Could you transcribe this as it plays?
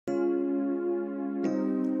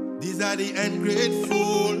These are the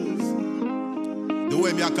Ungratefools. The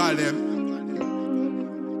way me I call them.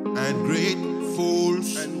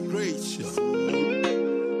 Ungratefools. Ungrateful.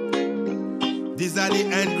 These are the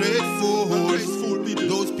Ungratefools.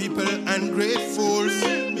 Those people Ungratefuls.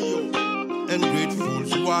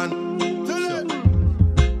 Ungratefuls one.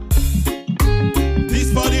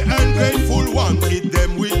 This for the ungrateful one. Hit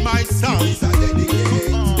them with my song.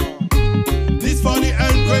 This for the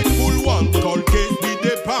ungrateful one. Called case be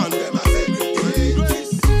the pan.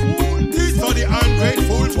 This for the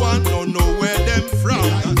ungrateful one. Don't know where them from.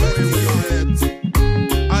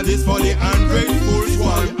 And this for the ungrateful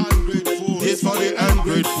one. This for the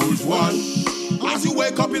ungrateful one. As you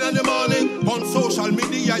wake up in the morning, on social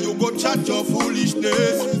media you go chat your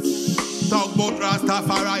foolishness. Talk about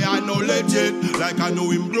Rastafari, I know legit, like I know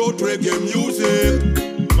him wrote reggae music.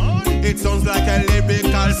 It sounds like a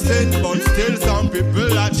lyrical sin, but still some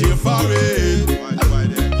people are cheer for it.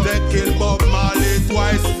 They kill Bob Marley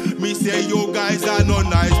twice, me say you guys are no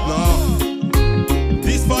nice, no.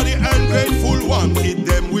 This for the ungrateful one, hit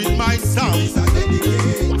them with my song.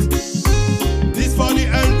 This for the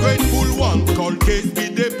ungrateful one, called case be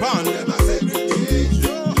the pan.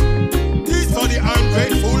 This for the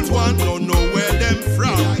ungrateful one, don't know where them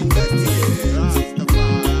from.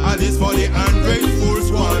 And this for the ungrateful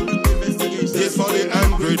one. This for the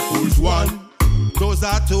ungrateful one. Those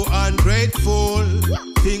are too ungrateful.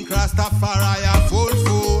 Think Rastafari a fool.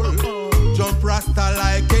 Jump Rasta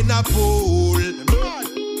like in a pool.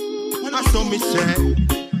 I saw me say,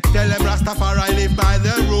 tell them Rastafari live by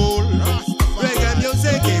the rule. Reggae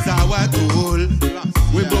music is our tool.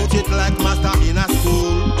 We brought it like master in a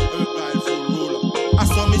school. I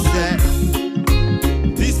saw me say,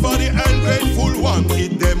 this for the ungrateful one.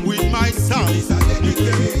 Hit them with my song.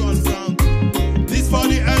 This for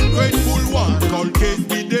the ungrateful one. Called case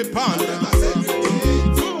be the pan.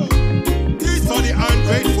 This for the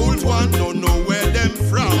ungrateful one. Don't know where them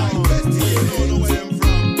from.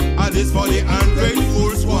 And this for the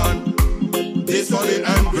ungrateful one. This for the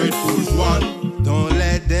ungrateful one. Don't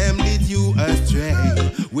let them lead you astray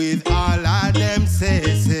with all of them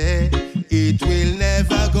say. It will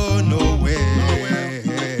never go nowhere.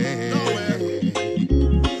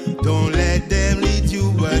 Don't let them lead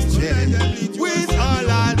you astray with all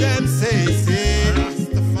of them say.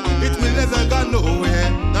 It will never go nowhere,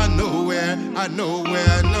 not nowhere,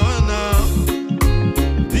 nowhere, no.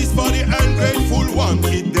 This for the ungrateful one,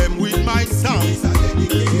 hit them with my song.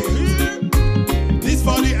 This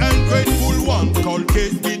for the ungrateful one, called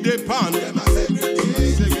case be the pan.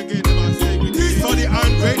 This for the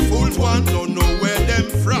ungrateful one, don't know where them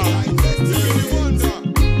from.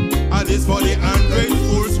 And this for the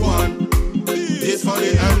ungrateful one. This for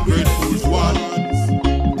the ungrateful one.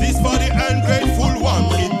 This for the ungrateful one,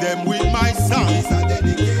 hit them with my song.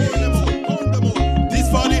 This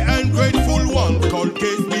for the ungrateful one, called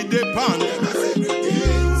case be the pan.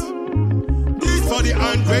 This for the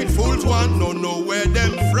ungrateful one, don't know where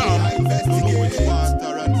them from.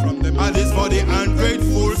 And this for the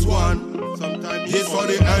ungrateful one. This for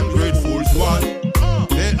the ungrateful one.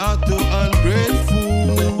 They are too ungrateful.